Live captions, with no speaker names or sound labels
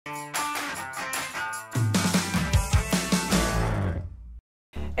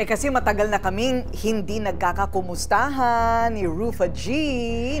Eh kasi matagal na kaming hindi nagkakakumustahan ni Ruffa G.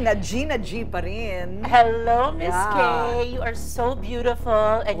 Na G pa rin. Hello, Miss Yeah. Kay. You are so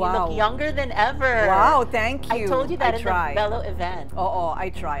beautiful and you look younger than ever. Wow, thank you. I told you that in the try. Bello event. Oo,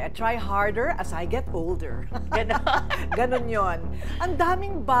 I try. I try harder as I get older. Ganon. Ganon yon. Ang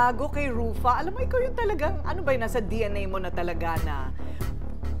daming bago kay Ruffa. Alam mo, ikaw yung talagang, ano ba yung nasa DNA mo na talaga na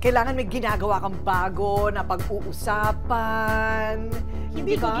kailangan may ginagawa kang bago na pag-uusapan.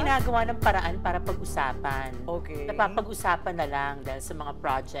 Hindi ko ginagawa ng paraan para pag-usapan. Okay. Napapag-usapan na lang dahil sa mga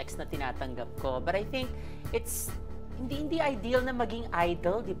projects na tinatanggap ko. But I think it's hindi ideal na maging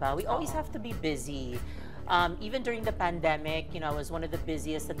idle, di ba? We always have to be busy. Even during the pandemic, you know, I was one of the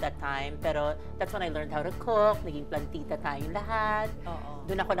busiest at that time. Pero that's when I learned how to cook. Naging plantita tayong lahat.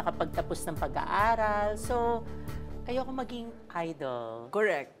 Doon ako nakapagtapos ng pag-aaral. So, ayoko maging idle.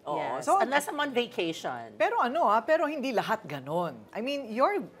 Correct. Yes. So, unless I'm on vacation. Pero pero hindi lahat ganon. I mean,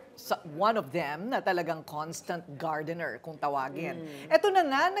 you're one of them na talagang constant gardener, kung tawagin. Eto na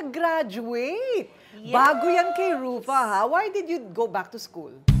nga, nag-graduate. Yes. Bago yan kay Ruffa, ha? Why did you go back to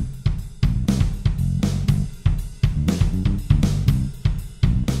school?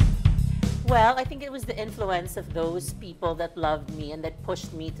 Well, I think it was the influence of those people that loved me and that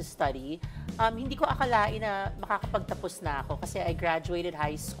pushed me to study. Hindi ko akalain na makakapagtapos na ako kasi I graduated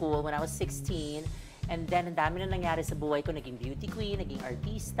high school when I was 16 and then ang dami na nangyari sa buhay ko, naging beauty queen, naging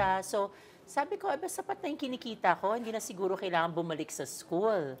artista. So, sabi ko, sapat na yung kinikita ko, hindi na siguro kailangan bumalik sa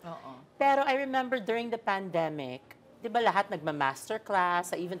school. Pero I remember during the pandemic, di ba lahat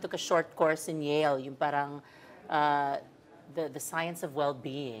nagma-masterclass, I even took a short course in Yale, yung parang the science of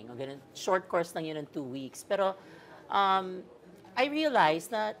well-being. Short course lang yun in 2 weeks. Pero I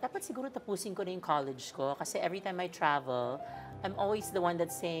realized na dapat siguro tapusin ko na yung college ko kasi every time I travel, I'm always the one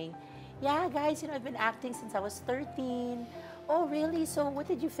that's saying, yeah, guys, you know, I've been acting since I was 13. Oh, really? So what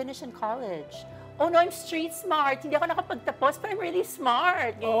did you finish in college? Oh, no, I'm street smart. Hindi ako nakapagtapos, but I'm really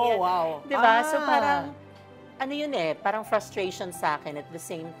smart. Oh, wow. Diba? So parang, ano yun parang frustration sa akin at the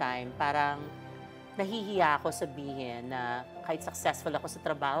same time, parang nahihiya ako sabihin na kahit successful ako sa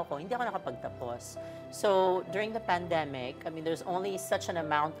trabaho ko, hindi ako nakapagtapos. So, during the pandemic, I mean, there's only such an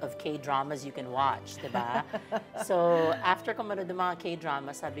amount of K-dramas you can watch, diba? So, after ko manood ng mga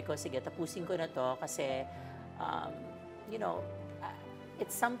K-dramas, sabi ko, sige, tapusin ko na to kasi, you know,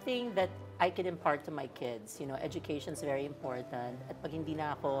 it's something that I can impart to my kids. You know, education is very important. At pag hindi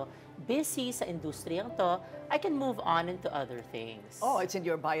na ako busy sa industriyang to, I can move on into other things. Oh, it's in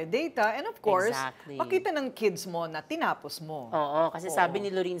your biodata. And of course, Exactly. makita ng kids mo na tinapos mo. Oo, kasi sabi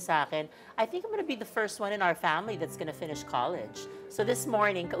ni Lorene sa akin, I think I'm gonna be the first one in our family that's gonna finish college. So this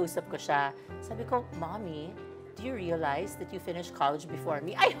morning, kausap ko siya, sabi ko, Mommy, do you realize that you finished college before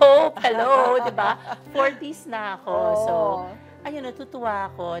me? I hope! Hello! Diba? 40s na ako. So, ayun,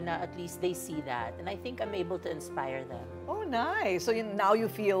 natutuwa ako na at least they see that. And I think I'm able to inspire them. Oh, nice. So now you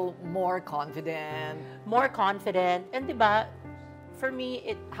feel more confident. More confident. And diba, for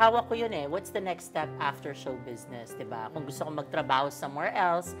me, hawak ko yun What's the next step after show business, diba? Kung gusto ko magtrabaho somewhere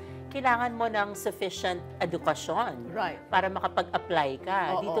else, kailangan mo ng sufficient edukasyon para makapag-apply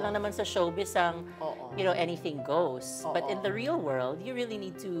ka. Dito lang naman sa showbiz ang, you know, anything goes. But in the real world, you really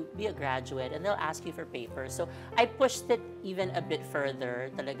need to be a graduate and they'll ask you for papers. So I pushed it even a bit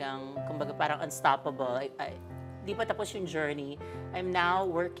further. Talagang, kumbaga parang unstoppable. Di pa tapos yung journey. I'm now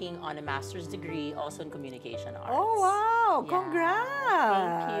working on a master's degree also in communication arts. Oh, wow! Yeah.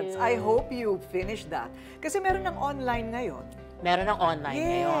 Congrats! Thank you. I hope you finish that. Kasi meron ng online ngayon. Meron ng online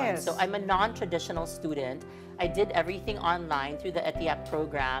ngayon. Yes. So I'm a non-traditional student. I did everything online through the ETIAP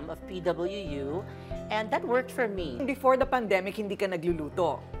program of PWU. And that worked for me. Before the pandemic, hindi ka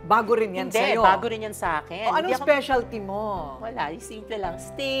nagluluto. Bago rin yan sa'yo. Bago rin yan sa akin. O, anong specialty mo? Wala, simple lang.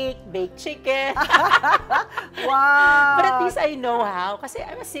 Steak, baked chicken. Wow! But at least I know how. Kasi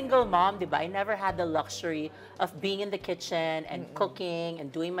I'm a single mom, di ba? I never had the luxury of being in the kitchen and cooking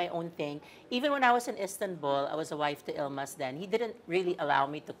and doing my own thing. Even when I was in Istanbul, I was a wife to Ilmas then. He didn't really allow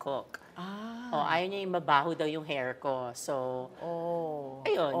me to cook. Ayaw niya yung mabaho daw yung hair ko. So,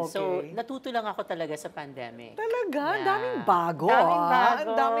 ayun. Okay. So, natuto lang ako talaga sa pandemic. Talaga? Yeah. Ang daming bago. Daming bago.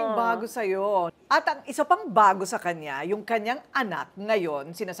 Ang daming bago sa'yo. At ang isa pang bago sa kanya, yung kanyang anak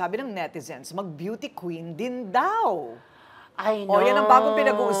ngayon, sinasabi ng netizens, mag-beauty queen din daw. I know. O, yan ang bagong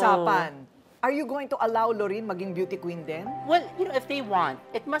pinag-uusapan. Are you going to allow Lorene maging beauty queen din? Well, you know, if they want,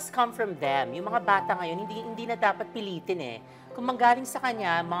 it must come from them. Yung mga bata ngayon, hindi na dapat pilitin Kung manggaling sa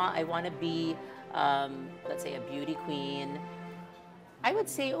kanya, I want to be, let's say, a beauty queen, I would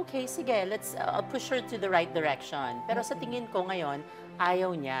say, okay, sige, I'll push her to the right direction. Pero sa tingin ko ngayon,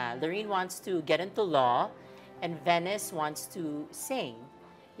 ayaw niya. Lorene wants to get into law, and Venice wants to sing.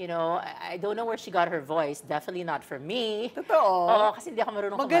 You know, I don't know where she got her voice. Definitely not from me. Totoo? Oo, kasi hindi ako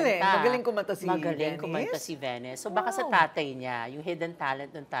marunong kumanta. Magaling kumanta si Magaling Venice? kumanta si Venice. So baka sa tatay niya, yung hidden talent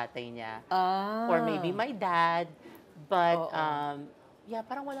ng tatay niya. Or maybe my dad. But, yeah,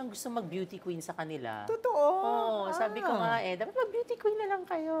 parang walang gusto mag-beauty queen sa kanila. Totoo? Oo, sabi ko nga dapat mag-beauty queen na lang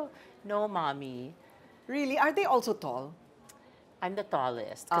kayo. No, mommy. Really? Are they also tall? I'm the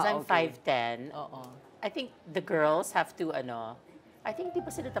tallest. Because I'm okay. 5'10". I think the girls have to, I think di pa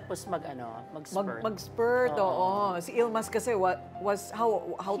sila tapos mag-spurt. Mag-spurt, oo. Si Ilmas kasi,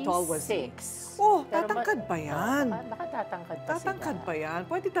 how tall was he? 6. Oh, tatangkad pa yan. Baka tatangkad pa Tatangkad pa yan.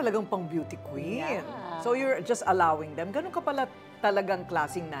 Pwede talagang pang beauty queen. Yeah. So you're just allowing them. Ganun ka pala talagang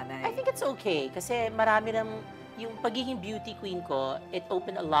klaseng nanay. I think it's okay. Kasi marami yung pagiging beauty queen ko, it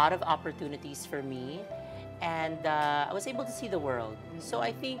opened a lot of opportunities for me. And I was able to see the world. So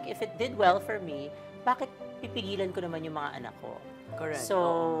I think if it did well for me, bakit pipigilan ko naman yung mga anak ko? Correct.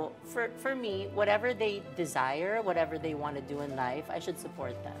 So, for me, whatever they desire, whatever they want to do in life, I should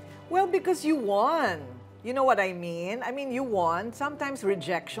support them. Well, because you won. You know what I mean? I mean, you won. Sometimes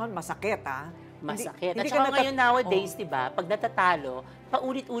rejection, masakit, Masakit. At saka ngayon nowadays, diba, pag natatalo,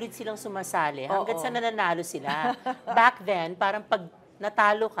 paulit-ulit silang sumasali hanggang sa nananalo sila. Back then, parang pag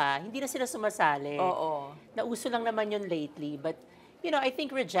natalo ka, hindi na sila sumasali. Nauso lang naman yun lately. But, you know, I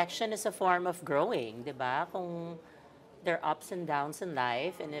think rejection is a form of growing, diba? Kung their ups and downs in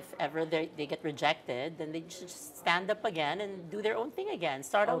life, and if ever they get rejected, then they should just stand up again and do their own thing again,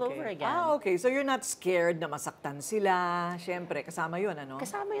 start all over again. Okay. So you're not scared na masaktan sila. Siyempre, kasama yun, ano?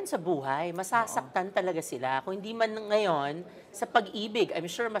 Kasama yun sa buhay. Masasaktan talaga sila. Kung hindi man ngayon, sa pag-ibig, I'm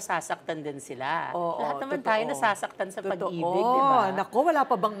sure masasaktan din sila. Lahat naman tayo nasasaktan sa pag-ibig, di ba? Nako, wala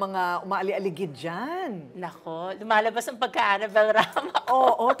pa bang mga umaali-aligid dyan? Nako, lumalabas ang pagka-Annabelle Rama.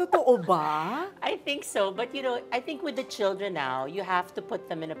 Totoo ba? I think so. But, you know, I think with the children now, you have to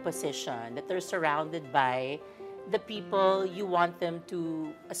put them in a position that they're surrounded by the people you want them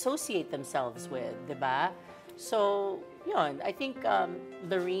to associate themselves with, di ba? So, yun, I think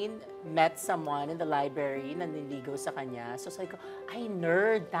Lorene met someone in the library na niligaw sa kanya. So sabi ko, ay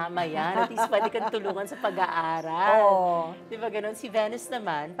nerd, tama yan. At least pwede kang tulungan sa pag-aaral. Di ba ganun? Si Venice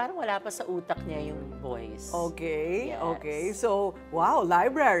naman, parang wala pa sa utak niya yung voice. Okay, Yes. okay. So, wow,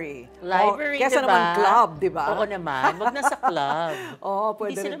 library. Library, kesa diba? naman club, di ba? Oo naman. Wag na sa club.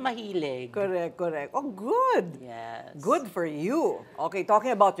 Pwede Hindi sila mahilig. Correct. Oh, good. Yes. Good for you. Okay,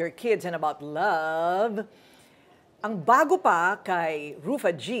 talking about your kids and about love, ang bago pa kay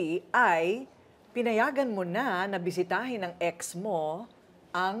Ruffa G ay pinayagan mo na bisitahin ng ex mo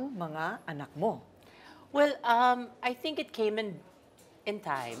ang mga anak mo. Well, I think it came in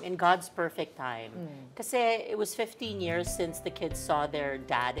time, in God's perfect time. Kasi it was 15 years since the kids saw their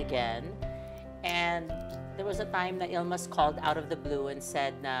dad again. And there was a time na Ilmas called out of the blue and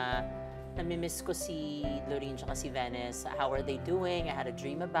said na namimiss ko si Lorene at si Venice. How are they doing? I had a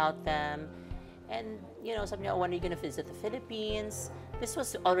dream about them. And, you know, sabi niya, when are you gonna visit the Philippines? This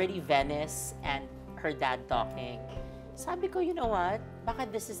was already Venice and her dad talking. Sabi ko, you know what? Baka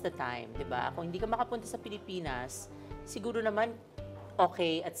this is the time, di ba? Kung hindi ka makapunta sa Pilipinas, siguro naman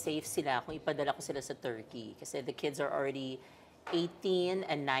okay at safe sila kung ipadala ko sila sa Turkey. Kasi the kids are already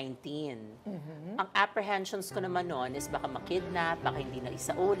 18 and 19. Ang apprehensions ko naman noon is baka makidnap, baka hindi na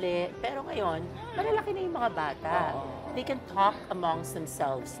isauli. Pero ngayon, malalaki na yung mga bata. They can talk amongst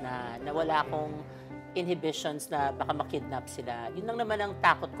themselves na wala akong inhibitions na baka makidnap sila. Yun lang naman ang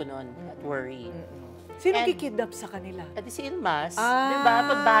takot ko noon at worry. Sino kikidnap sa kanila? At si Ilmas, di ba?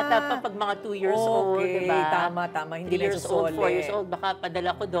 Pag bata pa, pag mga 2 years old, di ba? Tama. Hindi 3 years old, 4 years old, baka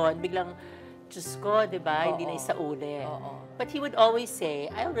padala ko doon, biglang, Diyos ko, di ba? Hindi na isauli. But he would always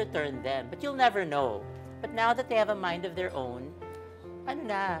say, I'll return them. But you'll never know. But now that they have a mind of their own, ano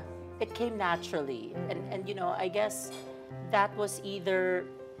na, it came naturally. And you know, I guess that was either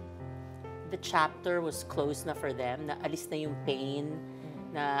the chapter was closed na for them, na alis na yung pain,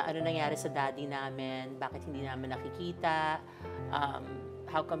 na ano nangyari sa daddy namin, bakit hindi namin nakikita,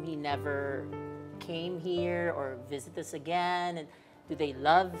 how come he never came here or visit us again, and do they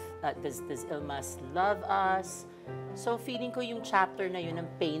love, does Ilmas love us? So feeling ko yung chapter na yun, ng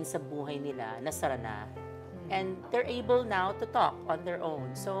pain sa buhay nila, nasara na. And they're able now to talk on their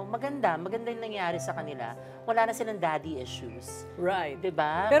own. So maganda yung nangyari sa kanila. Wala na silang daddy issues. Right.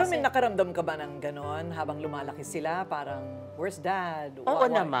 Diba? Pero Kasi, may nakaramdam ka ba ng ganon habang lumalaki sila? Parang, where's dad? Oo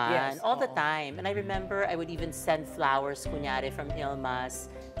naman. Yes, all the time. And I remember I would even send flowers, kunyari, from Ilmas.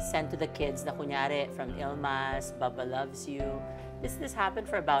 Send to the kids na kunyari, from Ilmas, Baba loves you. This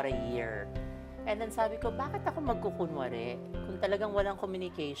happened for about a year. And then sabi ko, bakit ako magkukunwari? Kung talagang walang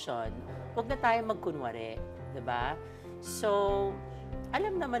communication, huwag na tayo magkunwari. Diba? So,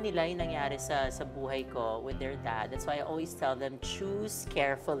 alam naman nila yung nangyari sa buhay ko with their dad. That's why I always tell them, choose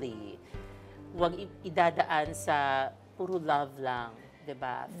carefully. Huwag idadaan sa puro love lang,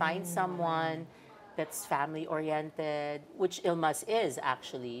 diba? Find someone that's family-oriented, which Ilmas is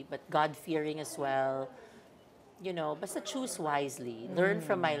actually, but God-fearing as well. You know, basta choose wisely. Learn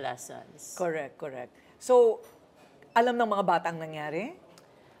from my lessons. Correct, correct. So, alam ng mga bata ang nangyari?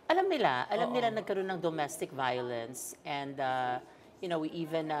 Alam nila nagkaroon ng domestic violence, and you know, we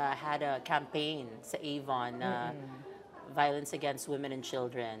even had a campaign sa Avon na violence against women and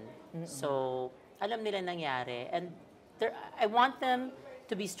children. So, alam nila nangyari, and I want them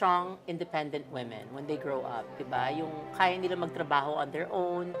to be strong, independent women when they grow up, diba? Yung kaya nila magtrabaho on their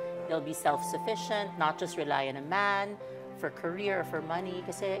own, they'll be self-sufficient, not just rely on a man for career or for money,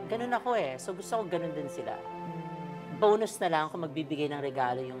 kasi ganun ako eh. So gusto ko ganun din sila. Bonus na lang kung magbibigay ng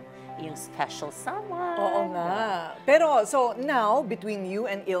regalo yung special someone. Oo nga. Pero, so now, between you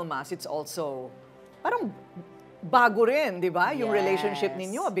and Ilmas, it's also, parang bago rin, di ba? Yung relationship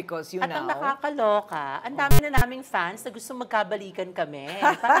ninyo because you At now... ang nakakaloka, ang dami na naming fans na gusto magkabalikan kami.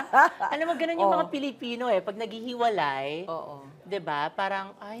 Parang, alam mo, ganun yung mga Pilipino eh. Pag naghihiwalay, di ba?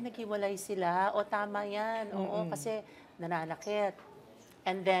 Parang, ay, naghiwalay sila. O, tama yan. Oo, kasi nananakit.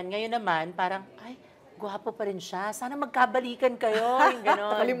 And then, ngayon naman, parang, ay, gwapo pa rin siya. Sana magkabalikan kayo. Yung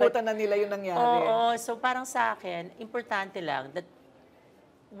gano'n. Kalimutan na nila yung nangyari. Oo, so parang sa akin, importante lang that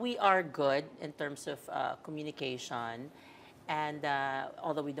we are good in terms of communication, and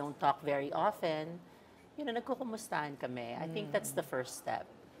although we don't talk very often, you know, nagkukumustahan kami. I think that's the first step.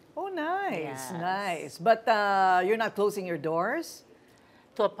 Oh, nice, Yes. nice. But you're not closing your doors?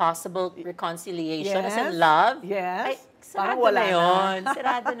 To a possible reconciliation as Yes. in love? Yes. Ay, Parang sarado wala na na. yun.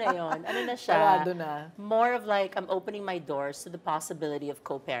 Sarado na yun. Ano na siya? Sarado na. More of like, I'm opening my doors to the possibility of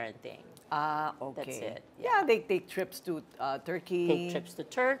co-parenting. Ah, okay. That's it. Yeah, they take trips to Turkey. Take trips to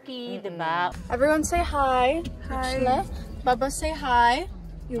Turkey, diba? Everyone say hi. Hi. Baba say hi.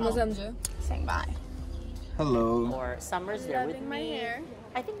 Yumazamju. Saying bye. Hello. Or summers there with Loving my me. hair.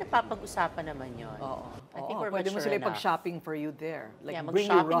 I think napapag-usapan naman yun. Oo. I think Oo, we're pwede mo mature sila enough. pag-shopping for you there. Like, Yeah, bring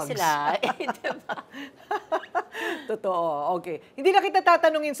your mag-shopping rugs. sila. Diba? Totoo, okay. Hindi na kita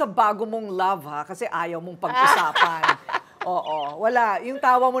tatanungin sa bago mong love, ha? Kasi ayaw mong pag-usapan. Oo, wala. Yung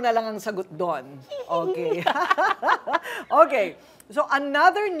tawa mo na lang ang sagot doon. Okay. Okay. So,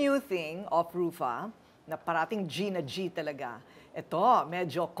 another new thing of Ruffa, na parating G na G talaga, ito,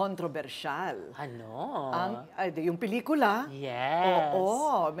 medyo kontrobersyal. Ano? Yung pelikula, Yes.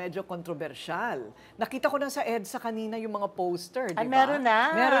 oo, medyo kontrobersyal. Nakita ko na sa EDSA kanina yung mga poster, di ba? Ay, meron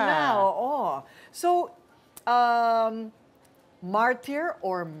na. Meron na, oo. So, Martyr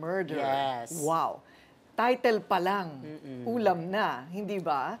or Murder? Yes. Wow. Title pa lang, ulam na, hindi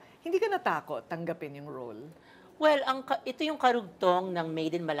ba? Hindi ka natakot tanggapin yung role? Well, ito yung karugtong ng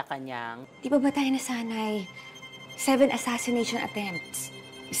Made in Malacanang. Di ba tayo nasanay? 7 assassination attempts.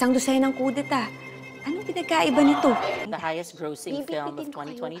 Isang dosenang kudeta. Anong pinagkaiba nito? The highest grossing film of Bibit-bitin ko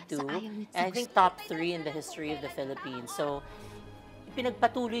kayo 2022. sa ayaw ni And I think top 3 in the history of the Philippines. So,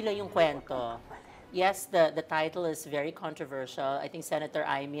 pinagpatuloy lang yung kwento. Yes, the title is very controversial. I think Senator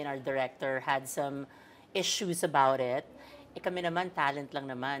Aimee and our director had some issues about it. Kami naman, talent lang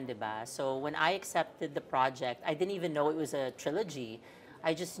naman, di ba? So when I accepted the project, I didn't even know it was a trilogy.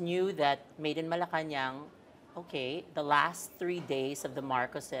 I just knew that Made in Malacanang, okay, the last 3 days of the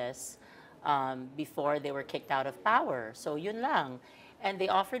Marcoses before they were kicked out of power. So yun lang. And they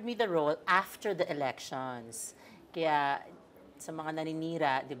offered me the role after the elections. Kaya sa mga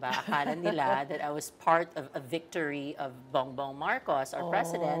naninira, di ba, akala nila that I was part of a victory of Bongbong Marcos, our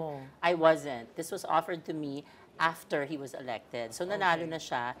president. I wasn't. This was offered to me after he was elected. So nanalo na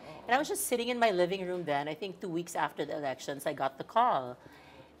siya. And I was just sitting in my living room then. I think 2 weeks after the elections, I got the call.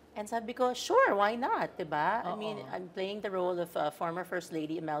 And sabi ko, sure, why not, diba? I mean, I'm playing the role of former First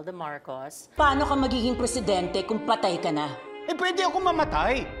Lady Imelda Marcos. Paano ka magiging presidente kung patay ka na? Eh, pwede ako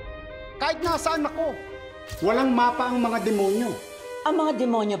mamatay. Kahit nasaan ako. Walang mapa ang mga demonyo. Ang mga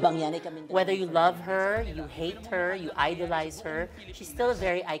demonyo bang yan ay kami? Whether you love her, you hate her, you idolize her, she's still a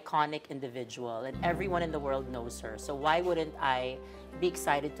very iconic individual and everyone in the world knows her. So why wouldn't I be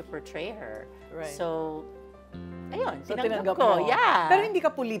excited to portray her? Right. So, ayun, So, tinanggap ko. mo. Yeah. Pero hindi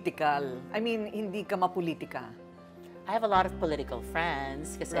ka political. I mean, hindi ka mapolitika. I have a lot of political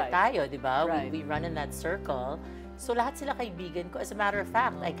friends kasi Right. tayo, di ba? Right. We run in that circle. So lahat sila kaibigan ko. As a matter of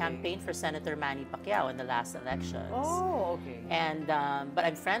fact, I campaigned for Senator Manny Pacquiao in the last elections. Oh, okay. And but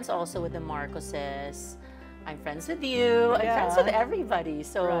I'm friends also with the Marcoses. I'm friends with you. I'm Yeah. friends with everybody.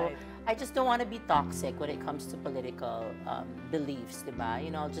 So Right. I just don't want to be toxic when it comes to political beliefs, diba?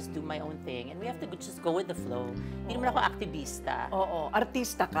 You know, I'll just do my own thing. And we have to just go with the flow. Hindi naman ako aktivista. Oo,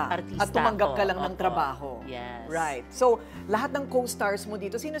 artista ka. Artista at tumanggap ka ako. lang ng trabaho. Yes. Right. So, lahat ng co-stars mo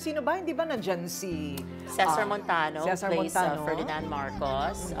dito, sino-sino ba? Hindi ba nandyan si... Cesar Montano plays Montano. Ferdinand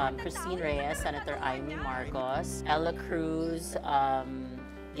Marcos, Christine Reyes, Senator Amy Marcos, Ella Cruz,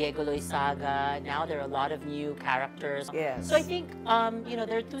 Diego Loizaga. Now there are a lot of new characters. Yes. So I think, you know,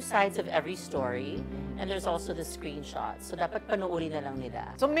 there are two sides of every story, and there's also the screenshots. So dapat panuuri na lang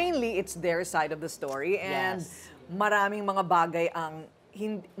nila. So mainly, it's their side of the story and Yes. maraming mga bagay ang...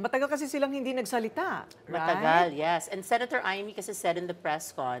 matagal kasi silang hindi nagsalita, Matagal, right? yes. And Senator Amy kasi said in the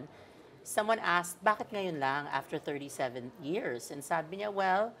press con, someone asked, bakit ngayon lang after 37 years? And sabi niya,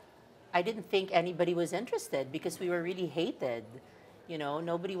 well, I didn't think anybody was interested because we were really hated. You know,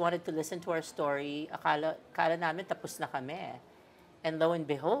 nobody wanted to listen to our story. Akala namin tapos na kami. And lo and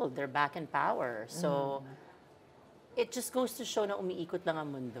behold, they're back in power. So, it just goes to show na umiikot lang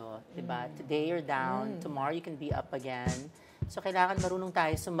ang mundo. Diba? Today you're down, tomorrow you can be up again. So, kailangan marunong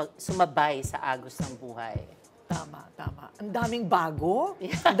tayo sumabay sa agos ng buhay. Tama, tama. Ang daming bago.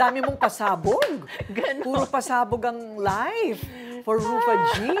 Ang dami mong pasabog. Puro pasabog ang life for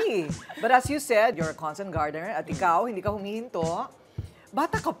Ruffa G. But as you said, you're a constant gardener at ikaw, hindi ka humihinto.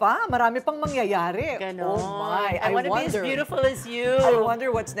 Bata ka pa, marami pang mangyayari. Ganon. Oh my, I want to be as beautiful as you. I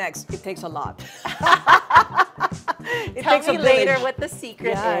wonder what's next. It takes a lot. Tell me later what the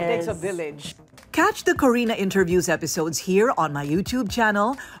secret is. It takes a village. Catch the Korina interviews episodes here on my YouTube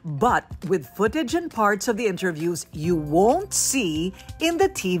channel, but with footage and parts of the interviews you won't see in the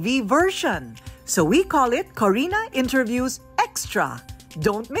TV version. So we call it Korina Interviews Extra.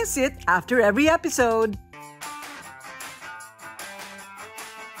 Don't miss it after every episode.